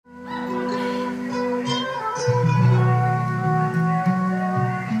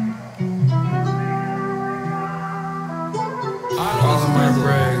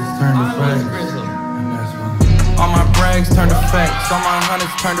All my hunters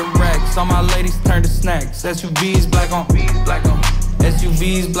turned to racks. All my ladies turned to snacks. SUVs black on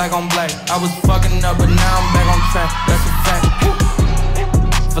SUVs black on black. I was fucking up, but now I'm back on track. That's a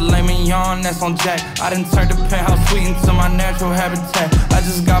fact. Filet mignon, that's on Jack. I done turned the penthouse suite into my natural habitat. I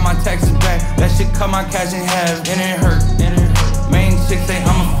just got my taxes back. That shit cut my cash in half, and it hurt. Main chicks say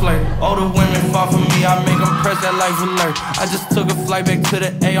I'm a flirt. Older women fall for me, I make them press that life alert. I just took a flight back to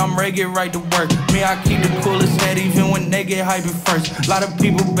the A, I'm ready, get right to work. Me, I keep the coolest head even when they get hyped first. A lot of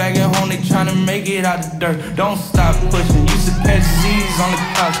people back at home, they tryna make it out the dirt. Don't stop pushing, used to catch Z's on the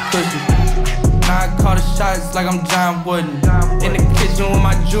couch cushion. Now I call the shots like I'm John Wooden. In the kitchen with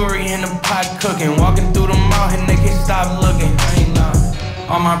my jewelry in the pot cooking. Walking through the mall and they can't stop looking.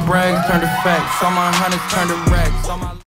 All my brags turn to facts, all my hunters turn to racks.